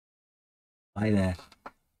Hi there.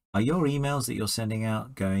 Are your emails that you're sending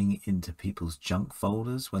out going into people's junk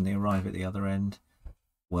folders when they arrive at the other end?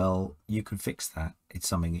 Well, you can fix that. It's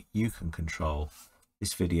something that you can control.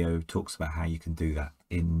 This video talks about how you can do that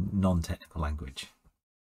in non-technical language.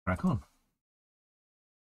 Crack on.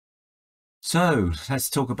 So let's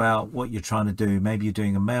talk about what you're trying to do. Maybe you're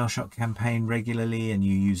doing a mail shot campaign regularly and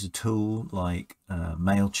you use a tool like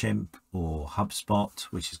MailChimp or HubSpot,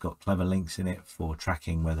 which has got clever links in it for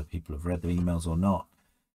tracking whether people have read the emails or not.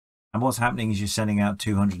 And what's happening is you're sending out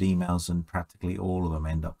 200 emails and practically all of them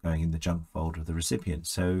end up going in the junk folder of the recipient.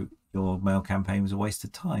 So your mail campaign was a waste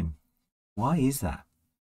of time. Why is that?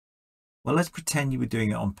 Well, let's pretend you were doing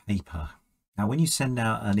it on paper. Now, when you send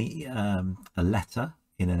out a letter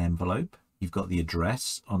in an envelope, you've got the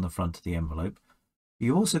address on the front of the envelope.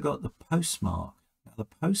 You've also got the postmark. Now, the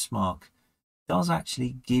postmark does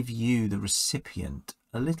actually give you, the recipient,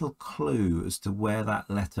 a little clue as to where that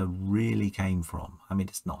letter really came from. I mean,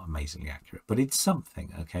 it's not amazingly accurate, but it's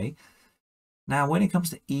something, okay? Now, when it comes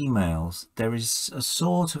to emails, there is a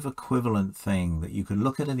sort of equivalent thing that you can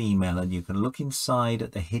look at an email and you can look inside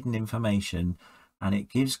at the hidden information, and it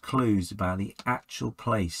gives clues about the actual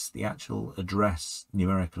place, the actual address,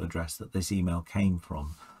 numerical address that this email came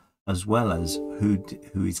from, as well as who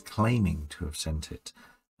is claiming to have sent it.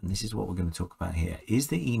 And this is what we're going to talk about here. Is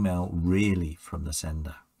the email really from the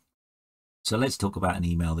sender? So let's talk about an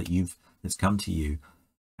email that's come to you,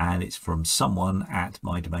 and it's from someone at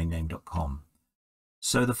mydomainname.com.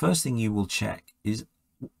 So the first thing you will check is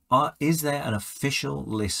there an official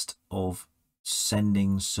list of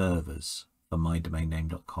sending servers for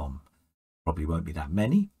mydomainname.com? Probably won't be that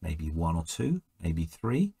many, maybe one or two, maybe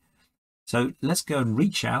three. So let's go and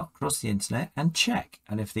reach out across the internet and check.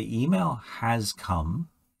 And if the email has come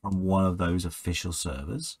from one of those official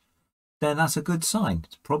servers, then that's a good sign.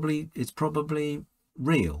 It's probably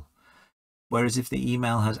real. Whereas if the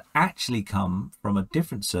email has actually come from a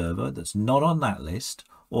different server that's not on that list,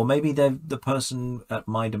 or maybe the person at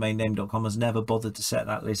mydomainname.com has never bothered to set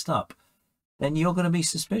that list up, then you're going to be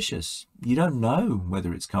suspicious. You don't know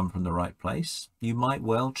whether it's come from the right place. You might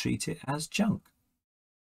well treat it as junk.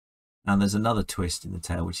 And there's another twist in the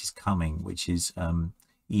tale which is coming, which is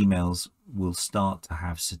emails will start to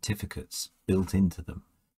have certificates built into them.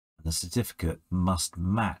 And the certificate must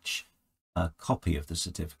match a copy of the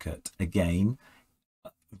certificate, again,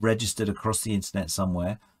 registered across the internet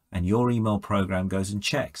somewhere, and your email program goes and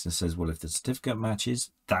checks and says, well, if the certificate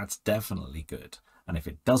matches, that's definitely good. And if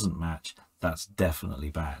it doesn't match, that's definitely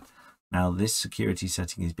bad. Now, this security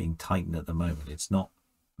setting is being tightened at the moment. It's not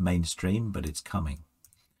mainstream, but it's coming.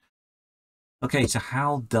 Okay, so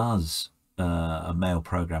how does a mail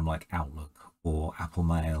program like Outlook or Apple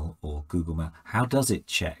Mail or Google Mail, how does it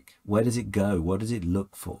check? Where does it go? What does it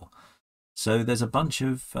look for? So there's a bunch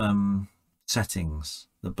of settings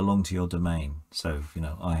that belong to your domain. So, you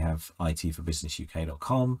know, I have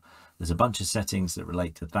itforbusinessuk.com. There's a bunch of settings that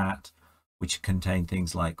relate to that, which contain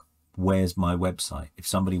things like, where's my website? If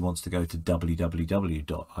somebody wants to go to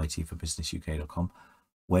www.itforbusinessuk.com,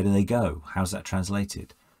 where do they go? How's that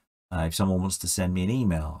translated? If someone wants to send me an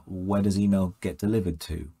email, where does email get delivered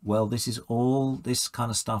to? Well, this kind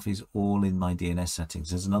of stuff is all in my DNS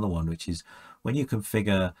settings. There's another one, which is when you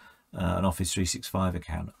configure an Office 365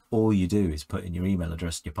 account, all you do is put in your email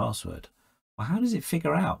address and your password. Well, how does it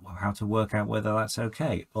figure out how to work out whether that's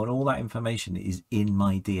okay? And all that information is in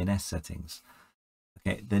my DNS settings.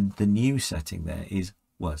 Okay, then the new setting there is,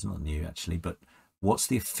 well, it's not new actually, but what's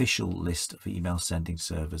the official list of email sending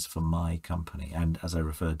servers for my company? And as I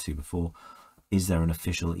referred to before, is there an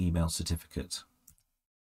official email certificate?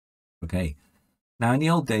 Okay. Now, in the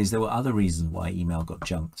old days, there were other reasons why email got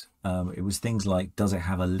junked. It was things like, does it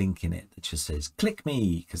have a link in it that just says, click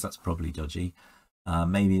me? Because that's probably dodgy.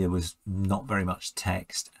 Maybe there was not very much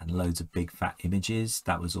text and loads of big fat images.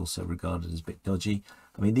 That was also regarded as a bit dodgy.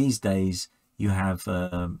 I mean, these days, you have,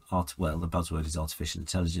 well, the buzzword is artificial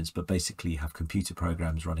intelligence, but basically you have computer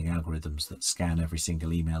programs running algorithms that scan every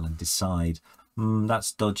single email and decide,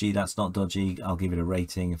 that's dodgy, that's not dodgy, I'll give it a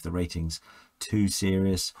rating. If the rating's too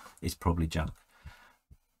serious, it's probably junk.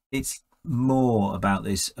 It's more about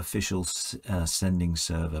this official sending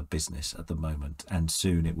server business at the moment, and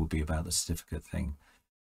soon it will be about the certificate thing.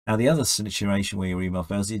 Now, the other situation where your email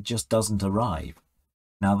fails, it just doesn't arrive.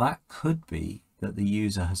 Now, that could be that the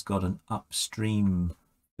user has got an upstream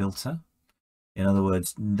filter. In other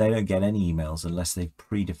words, they don't get any emails unless they've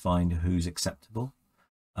predefined who's acceptable.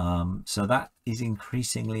 So that is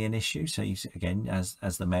increasingly an issue. So you, again, as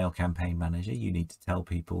the mail campaign manager, you need to tell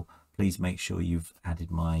people, please make sure you've added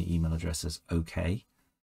my email address as okay.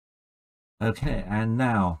 Okay, and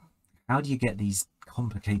now how do you get these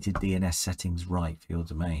complicated DNS settings right for your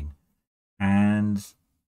domain? And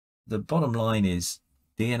the bottom line is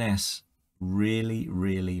DNS really,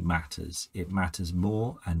 really matters. It matters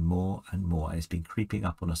more and more and more. And it's been creeping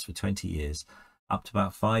up on us for 20 years. Up to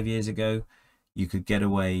about 5 years ago, you could get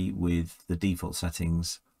away with the default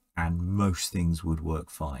settings and most things would work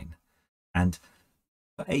fine. And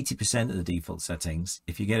for 80% of the default settings,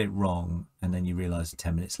 if you get it wrong and then you realize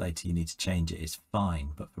 10 minutes later you need to change it, it's fine.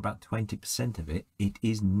 But for about 20% of it, it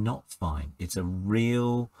is not fine. It's a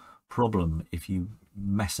real problem if you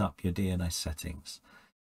mess up your DNS settings.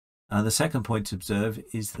 The second point to observe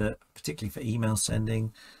is that, particularly for email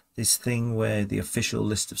sending, this thing where the official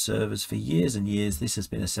list of servers, for years and years, this has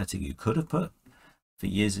been a setting you could have put for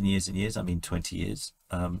years and years and years. I mean, 20 years.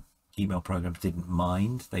 Email programs didn't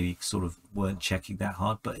mind. They sort of weren't checking that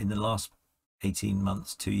hard. But in the last 18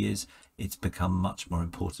 months, 2 years, it's become much more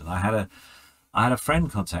important. I had a friend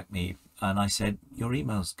contact me and I said, your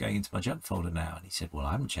email's going into my junk folder now. And he said, well,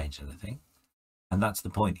 I haven't changed anything. And that's the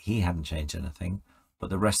point. He hadn't changed anything, but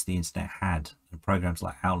the rest of the internet had. And programs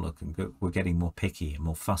like Outlook were getting more picky and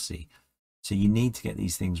more fussy. So you need to get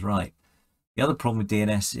these things right. The other problem with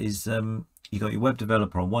DNS is you got your web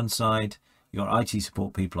developer on one side, you got IT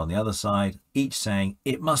support people on the other side, each saying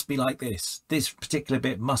it must be like this. This particular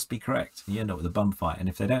bit must be correct. And you end up with a bum fight. And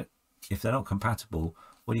if they're not compatible,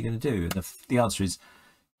 what are you going to do? And the answer is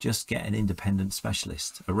just get an independent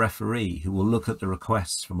specialist, a referee who will look at the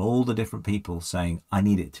requests from all the different people saying, I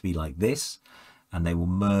need it to be like this. And they will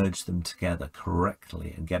merge them together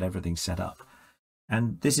correctly and get everything set up.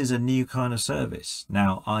 And this is a new kind of service.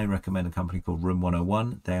 Now, I recommend a company called Room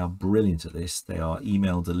 101. They are brilliant at this. They are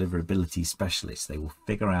email deliverability specialists. They will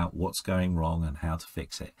figure out what's going wrong and how to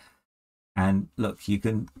fix it. And look, you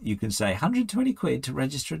can say 120 quid to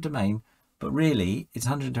register a domain, but really it's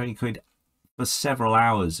 120 quid for several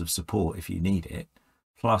hours of support if you need it,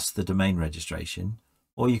 plus the domain registration,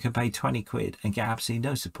 or you can pay 20 quid and get absolutely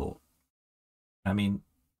no support. I mean,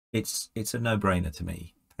 it's a no-brainer to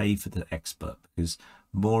me. Pay for the expert, because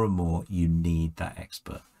more and more you need that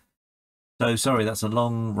expert. So sorry, that's a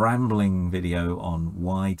long rambling video on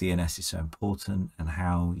why DNS is so important and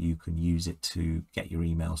how you can use it to get your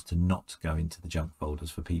emails to not go into the junk folders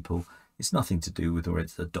for people. It's nothing to do with whether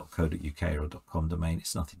it's a .co.uk or a .com domain.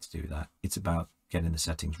 It's nothing to do with that. It's about getting the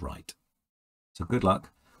settings right. So good luck.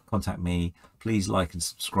 Contact me. Please like and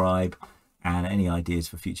subscribe. And any ideas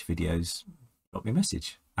for future videos, drop me a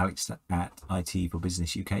message. Alex at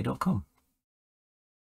itforbusinessuk.com.